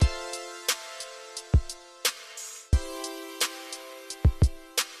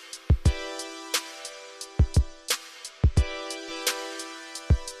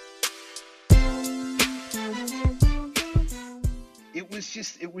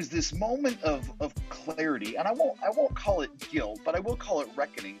it was this moment of clarity, and I won't call it guilt, but I will call it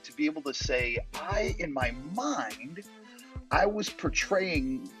reckoning, to be able to say, in my mind, I was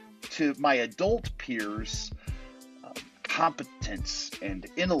portraying to my adult peers competence and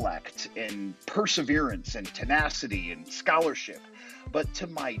intellect and perseverance and tenacity and scholarship. But to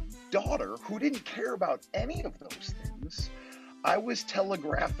my daughter, who didn't care about any of those things, I was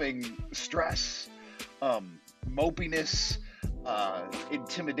telegraphing stress, mopiness,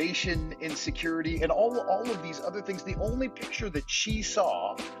 intimidation, insecurity, and all of these other things. The only picture that she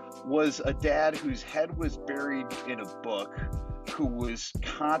saw was a dad whose head was buried in a book, who was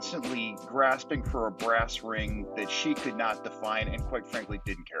constantly grasping for a brass ring that she could not define and, quite frankly,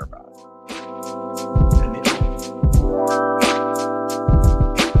 didn't care about.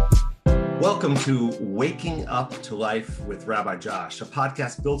 Welcome to Waking Up to Life with Rabbi Josh, a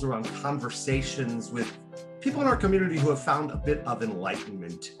podcast built around conversations with people in our community who have found a bit of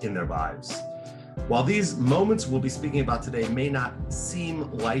enlightenment in their lives. While these moments we'll be speaking about today may not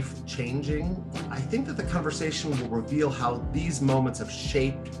seem life-changing, I think that the conversation will reveal how these moments have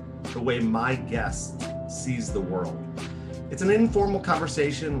shaped the way my guest sees the world. It's an informal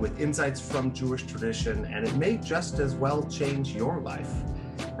conversation with insights from Jewish tradition, and it may just as well change your life.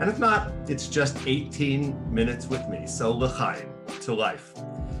 And if not, it's just 18 minutes with me. So l'chaim, to life.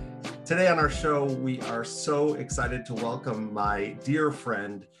 Today on our show, we are so excited to welcome my dear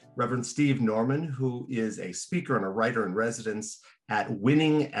friend, Reverend Steve Norman, who is a speaker and a writer in residence at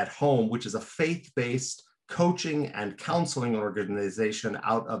Winning at Home, which is a faith-based coaching and counseling organization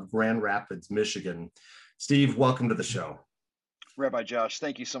out of Grand Rapids, Michigan. Steve, welcome to the show. Rabbi Josh,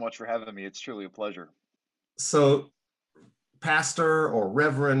 thank you so much for having me. It's truly a pleasure. So, Pastor or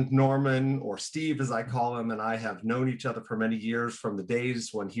Reverend Norman, or Steve as I call him, and I have known each other for many years, from the days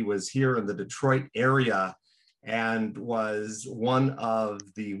when he was here in the Detroit area and was one of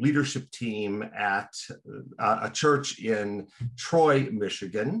the leadership team at a church in Troy,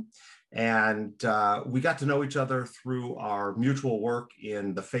 Michigan. And we got to know each other through our mutual work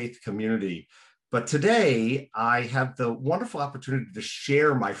in the faith community. But today, I have the wonderful opportunity to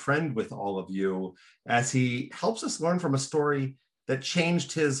share my friend with all of you as he helps us learn from a story that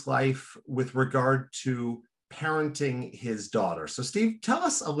changed his life with regard to parenting his daughter. So Steve, tell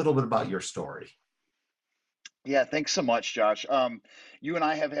us a little bit about your story. Yeah, thanks so much, Josh. You and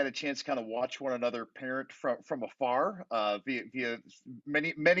I have had a chance to kind of watch one another parent from afar, via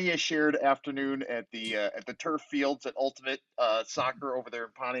many a shared afternoon at the turf fields at Ultimate Soccer over there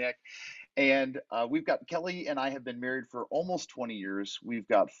in Pontiac. And we've got Kelly and I have been married for almost 20 years. We've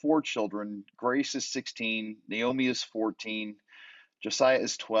got 4 children. Grace is 16, Naomi is 14, Josiah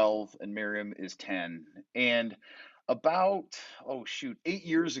is 12, and Miriam is 10. And about, 8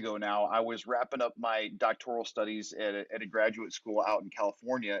 years ago now, I was wrapping up my doctoral studies at a graduate school out in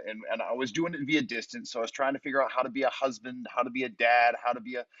California, and I was doing it via distance. So I was trying to figure out how to be a husband, how to be a dad, how to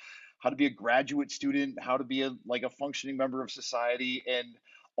be a graduate student, how to be a functioning member of society, and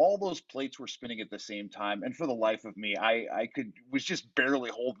all those plates were spinning at the same time. And for the life of me, I was just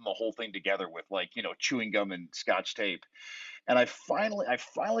barely holding the whole thing together with chewing gum and scotch tape. And I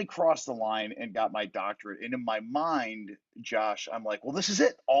finally crossed the line and got my doctorate. And in my mind, Josh, I'm like, well, this is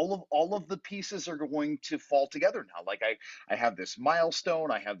it. All of the pieces are going to fall together now. Like I have this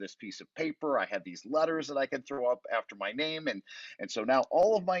milestone, I have this piece of paper, I have these letters that I can throw up after my name, and so now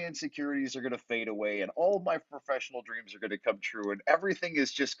all of my insecurities are going to fade away, and all of my professional dreams are going to come true, and everything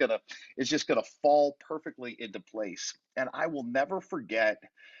is just gonna fall perfectly into place. And I will never forget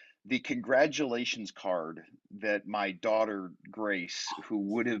the congratulations card that my daughter Grace, who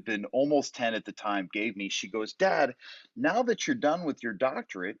would have been almost 10 at the time, gave me. She goes, "Dad, now that you're done with your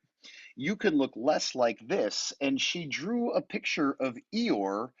doctorate, you can look less like this." And she drew a picture of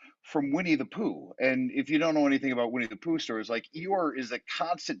Eeyore from Winnie the Pooh. And if you don't know anything about Winnie the Pooh stories, like, Eeyore is a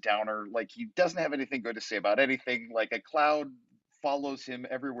constant downer. Like, he doesn't have anything good to say about anything. Like, a cloud follows him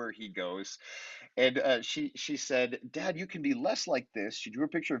everywhere he goes. And she said, "Dad, you can be less like this." She drew a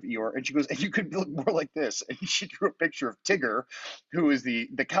picture of Eeyore, and she goes, "And you can look more like this." And she drew a picture of Tigger, who is the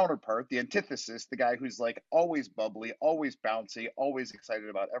counterpart, the antithesis, the guy who's like always bubbly, always bouncy, always excited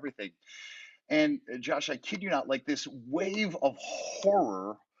about everything. And Josh, I kid you not, like, this wave of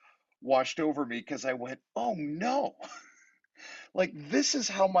horror washed over me, because I went, "Oh no." Like, this is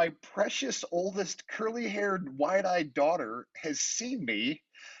how my precious oldest curly-haired, wide-eyed daughter has seen me,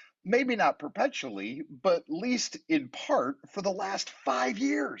 maybe not perpetually, but at least in part for the last 5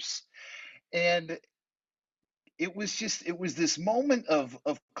 years. And it was this moment of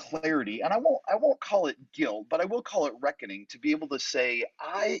clarity, and I won't call it guilt, but I will call it reckoning, to be able to say,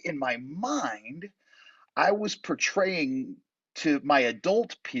 in my mind, I was portraying to my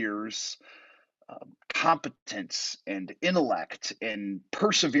adult peers, competence and intellect and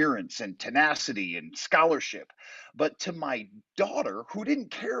perseverance and tenacity and scholarship. But to my daughter, who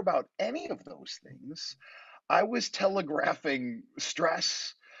didn't care about any of those things, I was telegraphing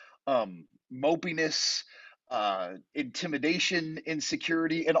stress, mopiness, intimidation,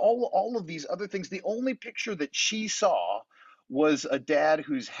 insecurity, and all of these other things. The only picture that she saw was a dad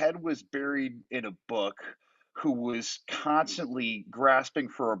whose head was buried in a book, who was constantly grasping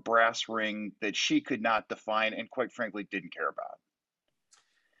for a brass ring that she could not define and, quite frankly, didn't care about.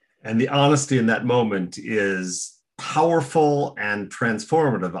 And the honesty in that moment is powerful and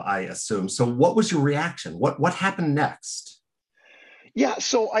transformative, I assume. So what was your reaction? What happened next? Yeah,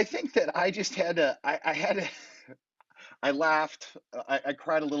 so I think that I just had to, I had to, I laughed. I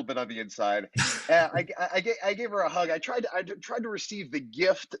cried a little bit on the inside. I gave her a hug. I tried to receive the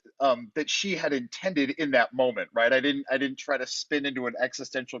gift that she had intended in that moment. Right. I didn't try to spin into an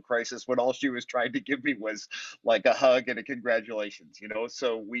existential crisis when all she was trying to give me was like a hug and a congratulations. You know.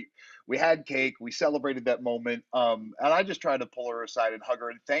 So we had cake. We celebrated that moment. And I just tried to pull her aside and hug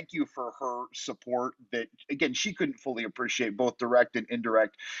her and thank you for her support. That again, she couldn't fully appreciate, both direct and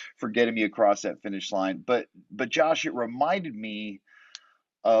indirect, for getting me across that finish line. But Josh, it reminded me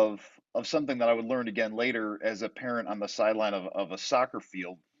of something that I would learn again later as a parent on the sideline of a soccer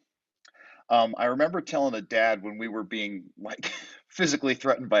field. I remember telling a dad when we were being like physically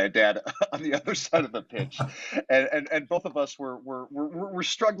threatened by a dad on the other side of the pitch, and both of us were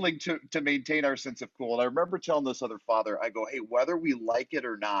struggling to maintain our sense of cool. And I remember telling this other father, I go, hey, whether we like it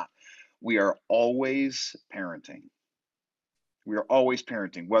or not, we are always parenting. We are always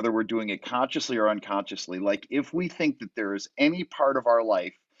parenting, whether we're doing it consciously or unconsciously. Like, if we think that there is any part of our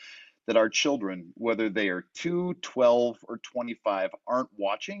life that our children, whether they are 2, 12, or 25, aren't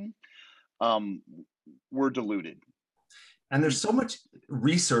watching, um, we're deluded. And there's so much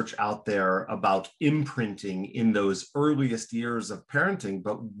research out there about imprinting in those earliest years of parenting.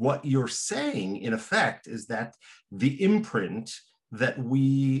 But what you're saying, in effect, is that the imprint that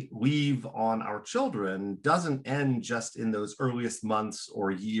we leave on our children doesn't end just in those earliest months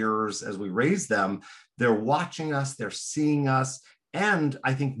or years as we raise them. They're watching us, they're seeing us, and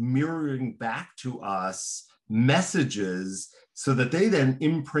I think mirroring back to us messages so that they then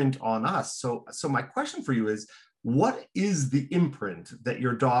imprint on us. So my question for you is, what is the imprint that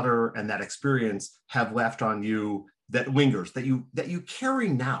your daughter and that experience have left on you that lingers, that you carry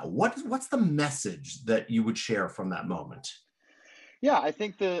now? What's the message that you would share from that moment? Yeah, I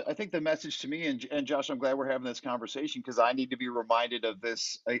think the message to me, and Josh, I'm glad we're having this conversation because I need to be reminded of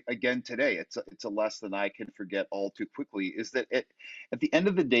this again today. It's a lesson I can forget all too quickly. Is that at the end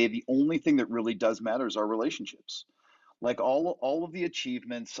of the day, the only thing that really does matter is our relationships. Like, all of the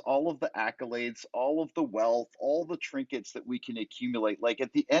achievements, all of the accolades, all of the wealth, all the trinkets that we can accumulate, like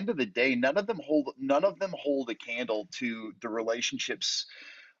at the end of the day, none of them hold a candle to the relationships,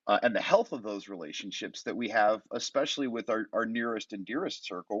 and the health of those relationships that we have, especially with our nearest and dearest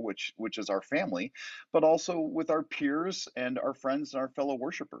circle, which is our family, but also with our peers and our friends and our fellow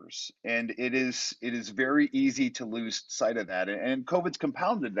worshipers. And it is very easy to lose sight of that. And COVID's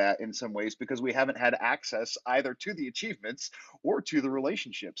compounded that in some ways because we haven't had access either to the achievements or to the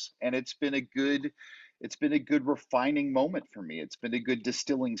relationships. And it's been a good refining moment for me. It's been a good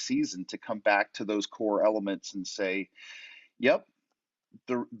distilling season to come back to those core elements and say, yep,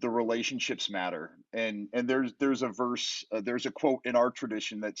 the relationships matter. And there's a verse, there's a quote in our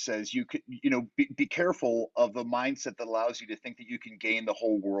tradition that says, you could, be careful of the mindset that allows you to think that you can gain the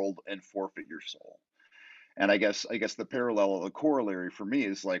whole world and forfeit your soul. And I guess the parallel or the corollary for me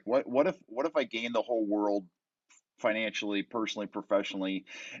is like, what if I gain the whole world financially, personally, professionally,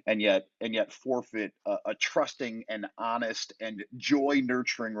 and yet forfeit a trusting and honest and joy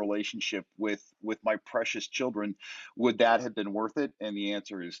nurturing relationship with my precious children? Would that have been worth it? And the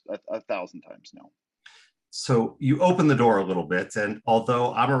answer is a thousand times no. So you open the door a little bit, and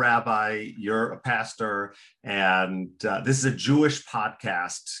although I'm a rabbi, you're a pastor, and this is a Jewish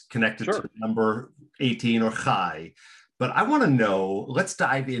podcast connected to Sure. the number 18 or Chai. But I want to know, let's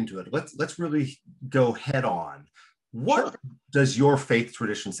dive into it. Let's really go head on. What Sure. does your faith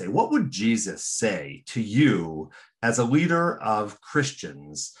tradition say? What would Jesus say to you as a leader of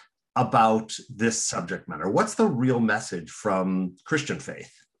Christians about this subject matter? What's the real message from Christian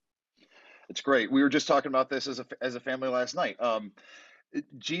faith? It's great. We were just talking about this as a family last night.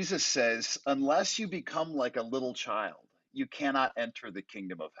 Jesus says, unless you become like a little child, you cannot enter the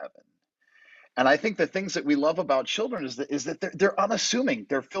kingdom of heaven. And I think the things that we love about children is that they're unassuming.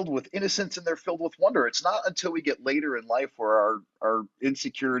 They're filled with innocence and they're filled with wonder. It's not until we get later in life where our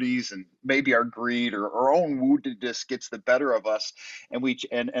insecurities and maybe our greed or our own woundedness gets the better of us, and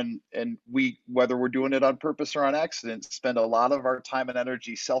we, whether we're doing it on purpose or on accident, spend a lot of our time and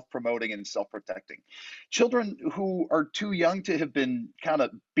energy self-promoting and self-protecting. Children who are too young to have been kind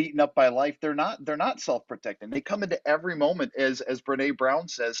of beaten up by life, they're not self-protecting. They come into every moment, as Brene Brown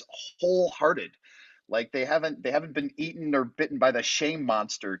says, wholehearted. Like they haven't been eaten or bitten by the shame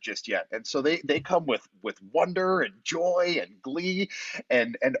monster just yet. And so they come with wonder and joy and glee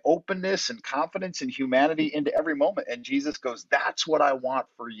and openness and confidence and humanity into every moment. And Jesus goes, "That's what I want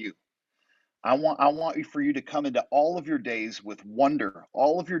for you. I want you, for you to come into all of your days with wonder,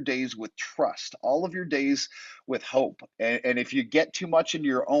 all of your days with trust, all of your days with hope. And if you get too much into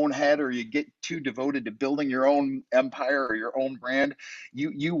your own head, or you get too devoted to building your own empire or your own brand,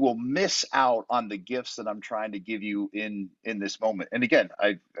 you will miss out on the gifts that I'm trying to give you in this moment." And again,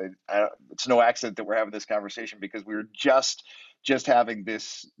 it's no accident that we're having this conversation, because we were just having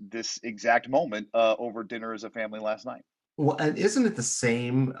this exact moment over dinner as a family last night. Well, and isn't it the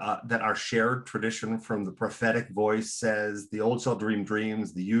same that our shared tradition from the prophetic voice says, "The old shall dream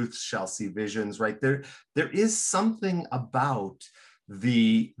dreams, the youth shall see visions," right? There is something about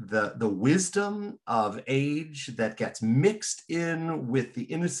the wisdom of age that gets mixed in with the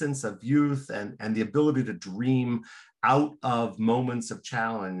innocence of youth and the ability to dream out of moments of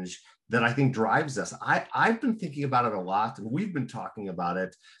challenge that I think drives us. I've been thinking about it a lot, and we've been talking about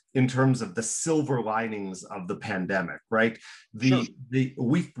it in terms of the silver linings of the pandemic, right? Sure.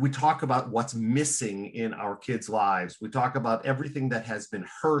 We talk about what's missing in our kids' lives. We talk about everything that has been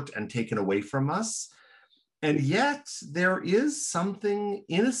hurt and taken away from us. And yet there is something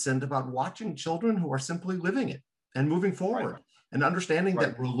innocent about watching children who are simply living it and moving Right. forward and understanding Right.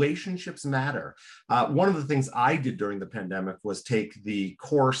 that relationships matter. One of the things I did during the pandemic was take the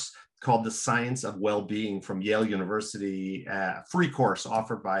course called The Science of Well-Being from Yale University, free course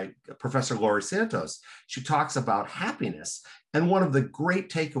offered by Professor Laurie Santos. She talks about happiness. And one of the great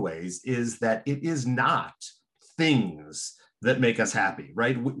takeaways is that it is not things that make us happy,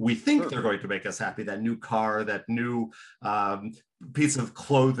 right? We think they're going to make us happy, that new car, that new piece of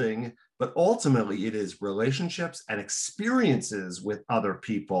clothing, but ultimately it is relationships and experiences with other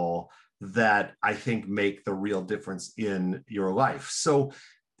people that I think make the real difference in your life. So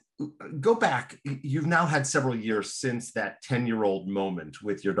go back, you've now had several years since that 10-year-old moment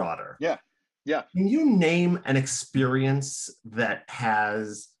with your daughter. Yeah. Yeah. Can you name an experience that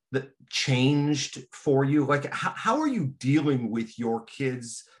changed for you? Like, how are you dealing with your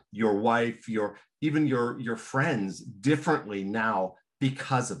kids, your wife, even your friends differently now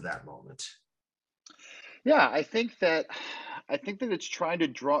because of that moment? Yeah, I think that it's trying to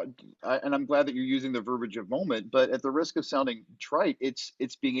draw, and I'm glad that you're using the verbiage of moment, but at the risk of sounding trite, it's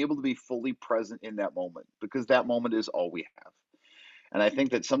being able to be fully present in that moment, because that moment is all we have. And I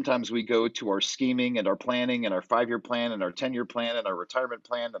think that sometimes we go to our scheming and our planning and our 5-year plan and our 10-year plan and our retirement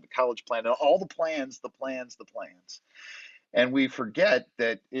plan and the college plan and all the plans, the plans. And we forget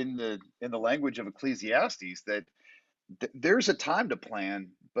that in the language of Ecclesiastes, that there's a time to plan,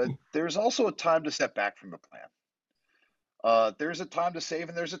 but there's also a time to step back from the plan. There's a time to save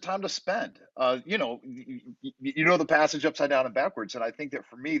and there's a time to spend. You know the passage upside down and backwards, and I think that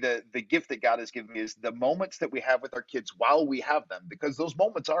for me, the gift that God has given me is the moments that we have with our kids while we have them, because those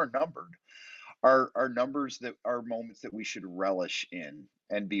moments are numbered. Are numbers that are moments that we should relish in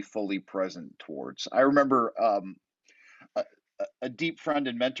and be fully present towards. I remember a, a deep friend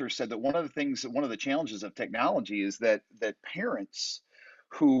and mentor said that one of the challenges of technology is that parents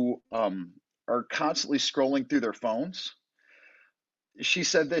who are constantly scrolling through their phones, she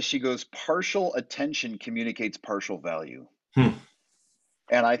said this, she goes, "Partial attention communicates partial value." Hmm.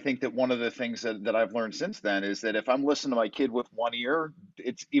 And I think that one of the things that I've learned since then is that if I'm listening to my kid with one ear,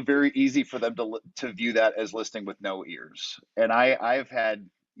 it's very easy for them to view that as listening with no ears. And I've had,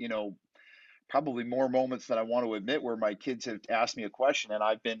 probably more moments than I want to admit, where my kids have asked me a question and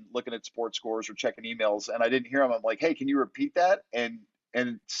I've been looking at sports scores or checking emails and I didn't hear them. I'm like, "Hey, can you repeat that?" And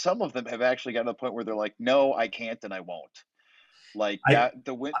some of them have actually gotten to the point where they're like, "No, I can't and I won't." Like I, that,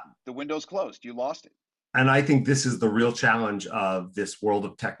 the window's closed. You lost it. And I think this is the real challenge of this world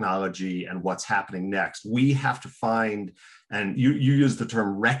of technology and what's happening next. We have to find, and you used the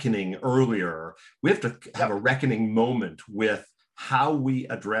term reckoning earlier, we have to have Yep. a reckoning moment with how we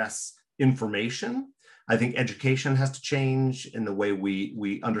address information. I think education has to change in the way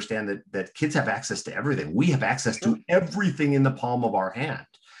we understand that kids have access to everything. We have access Sure. to everything in the palm of our hand.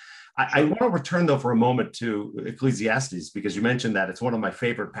 I Sure. want to return, though, for a moment to Ecclesiastes, because you mentioned that it's one of my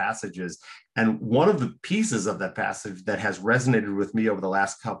favorite passages. And one of the pieces of that passage that has resonated with me over the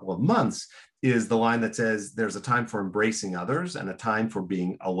last couple of months is the line that says, "There's a time for embracing others and a time for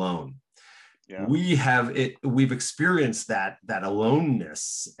being alone." Yeah. we've experienced that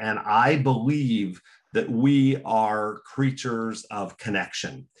aloneness, and I believe that we are creatures of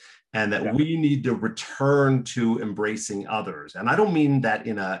connection, and that Yeah. we need to return to embracing others. And I don't mean that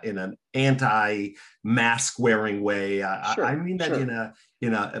in an anti mask wearing way. I Sure. mean that Sure.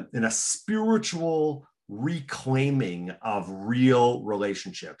 in a spiritual reclaiming of real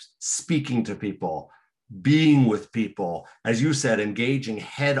relationships, speaking to people, being with people, as you said, engaging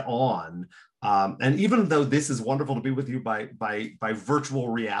head on. And even though this is wonderful to be with you by virtual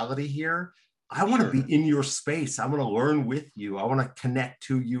reality here, I want to Sure. be in your space. I want to learn with you. I want to connect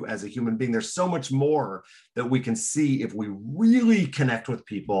to you as a human being. There's so much more that we can see if we really connect with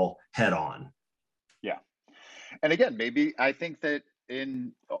people head on. Yeah. And again, maybe I think that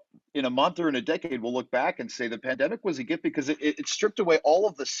in a month or in a decade, we'll look back and say the pandemic was a gift because it stripped away all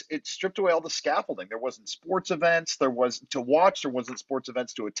of this. It stripped away all the scaffolding. There wasn't sports events. There was to watch. There wasn't sports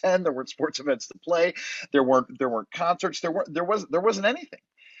events to attend. There weren't sports events to play. There weren't concerts. There wasn't anything.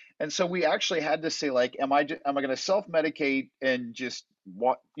 And so we actually had to say, like, am I going to self medicate and just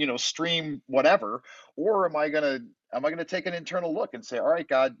stream whatever, or am I going to take an internal look and say, all right,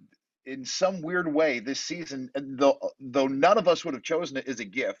 God, in some weird way, this season, and though none of us would have chosen it, is a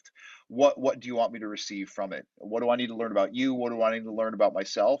gift. What do you want me to receive from it? What do I need to learn about you? What do I need to learn about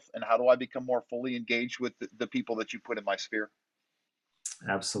myself? And how do I become more fully engaged with the people that you put in my sphere?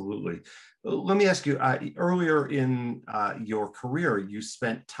 Absolutely. Let me ask you, earlier in your career, you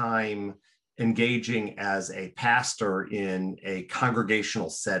spent time engaging as a pastor in a congregational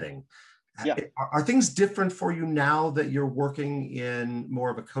setting. Yeah. Are things different for you now that you're working in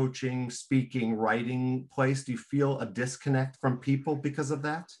more of a coaching, speaking, writing place? Do you feel a disconnect from people because of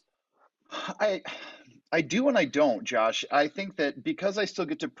that? I I do and I don't, Josh. I think that because I still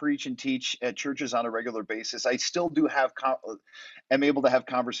get to preach and teach at churches on a regular basis, I still do am able to have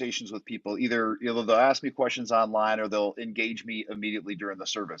conversations with people. Either they'll ask me questions online or they'll engage me immediately during the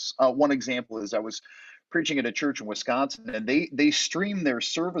service. One example is I was preaching at a church in Wisconsin, and they stream their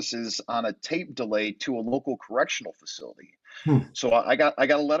services on a tape delay to a local correctional facility. Hmm. So I got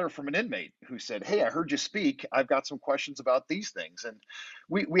a letter from an inmate who said, "Hey, I heard you speak. I've got some questions about these things." And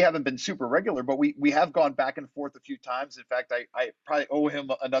we haven't been super regular, but we have gone back and forth a few times. In fact, I probably owe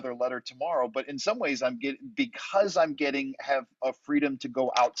him another letter tomorrow. But in some ways, I'm getting have a freedom to go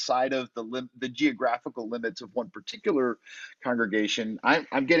outside of the geographical limits of one particular congregation.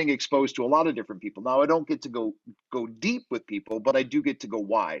 I'm getting exposed to a lot of different people. Now I don't get to go deep with people, but I do get to go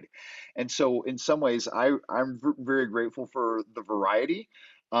wide. And so, in some ways, I'm very grateful for the variety.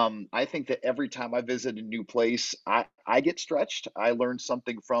 I think that every time I visit a new place, I get stretched. I learn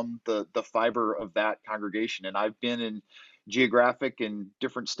something from the fiber of that congregation, and I've been in geographic and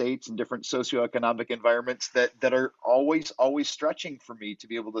different states and different socioeconomic environments that are always stretching for me to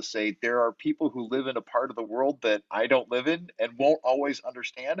be able to say there are people who live in a part of the world that I don't live in and won't always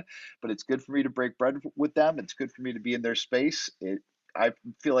understand, but it's good for me to break bread with them. It's good for me to be in their space. I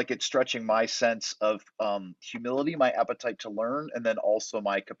feel like it's stretching my sense of humility, my appetite to learn, and then also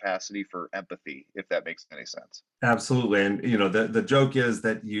my capacity for empathy, if that makes any sense. Absolutely. And the joke is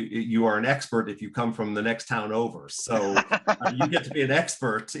that you are an expert if you come from the next town over. So you get to be an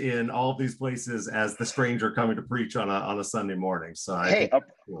expert in all of these places as the stranger coming to preach on a Sunday morning. So I Hey, think a,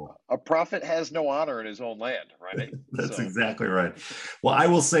 cool. a prophet has no honor in his own land, right? That's So, exactly right. Well, I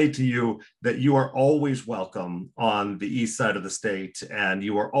will say to you that you are always welcome on the east side of the state, and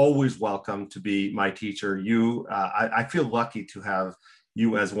you are always welcome to be my teacher. I feel lucky to have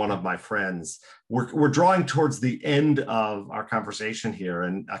you as one of my friends. We're drawing towards the end of our conversation here,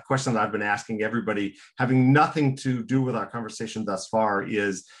 and a question that I've been asking everybody, having nothing to do with our conversation thus far,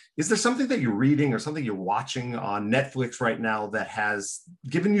 is there something that you're reading or something you're watching on Netflix right now that has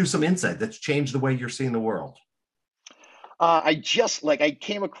given you some insight that's changed the way you're seeing the world? I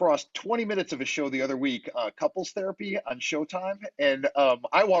came across 20 minutes of a show the other week, couples therapy on Showtime, and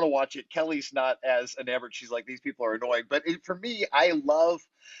I want to watch it. Kelly's not as enamored. She's like, these people are annoying. But for me, I love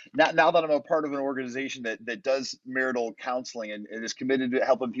now that I'm a part of an organization that does marital counseling and is committed to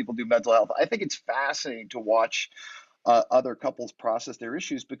helping people do mental health. I think it's fascinating to watch other couples process their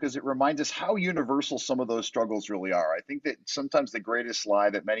issues because it reminds us how universal some of those struggles really are. I think that sometimes the greatest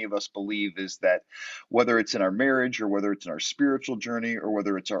lie that many of us believe is that whether it's in our marriage or whether it's in our spiritual journey or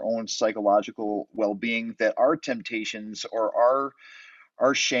whether it's our own psychological well-being, that our temptations or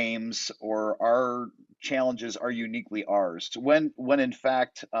our shames or our challenges are uniquely ours. When in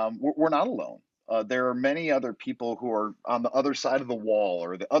fact we're not alone. There are many other people who are on the other side of the wall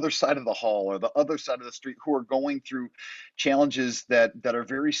or the other side of the hall or the other side of the street who are going through challenges that are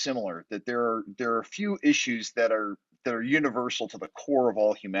very similar. That there are a few issues that are that are universal to the core of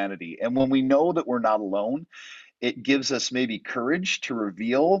all humanity. And when we know that we're not alone, it gives us maybe courage to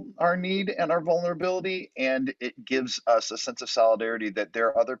reveal our need and our vulnerability, and it gives us a sense of solidarity that there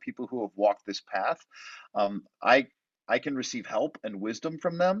are other people who have walked this path. I can receive help and wisdom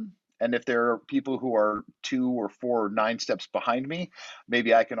from them, and if there are people who are 2 or 4 or 9 steps behind me,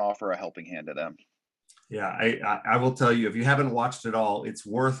 maybe I can offer a helping hand to them. Yeah, I will tell you, if you haven't watched it all, it's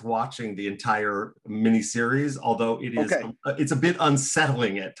worth watching the entire miniseries, although Okay. it's a bit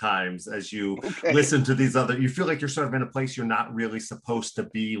unsettling at times as you Okay. listen to these other, you feel like you're sort of in a place you're not really supposed to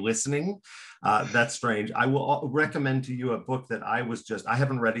be listening. That's strange. I will recommend to you a book that I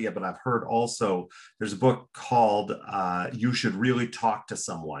haven't read it yet, but I've heard also. There's a book called You Should Really Talk to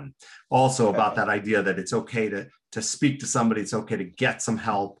Someone, also about Okay. that idea that it's okay to speak to somebody, it's okay to get some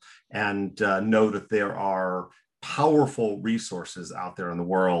help, and know that there are powerful resources out there in the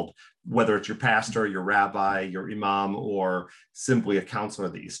world, whether it's your pastor, your rabbi, your imam, or simply a counselor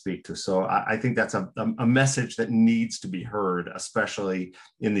that you speak to. So I think that's a message that needs to be heard, especially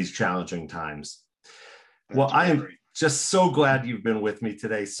in these challenging times. Well, That's I really am great. just so glad you've been with me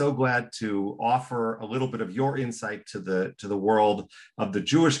today. So glad to offer a little bit of your insight to the world of the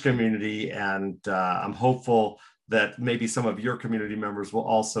Jewish community, and I'm hopeful that maybe some of your community members will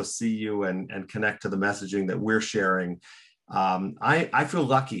also see you and connect to the messaging that we're sharing. I feel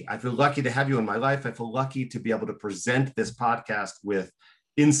lucky. I feel lucky to have you in my life. I feel lucky to be able to present this podcast with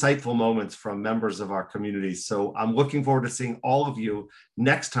insightful moments from members of our community. So I'm looking forward to seeing all of you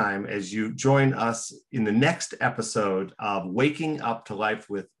next time as you join us in the next episode of Waking Up to Life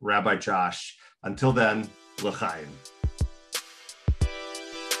with Rabbi Josh. Until then, l'chaim.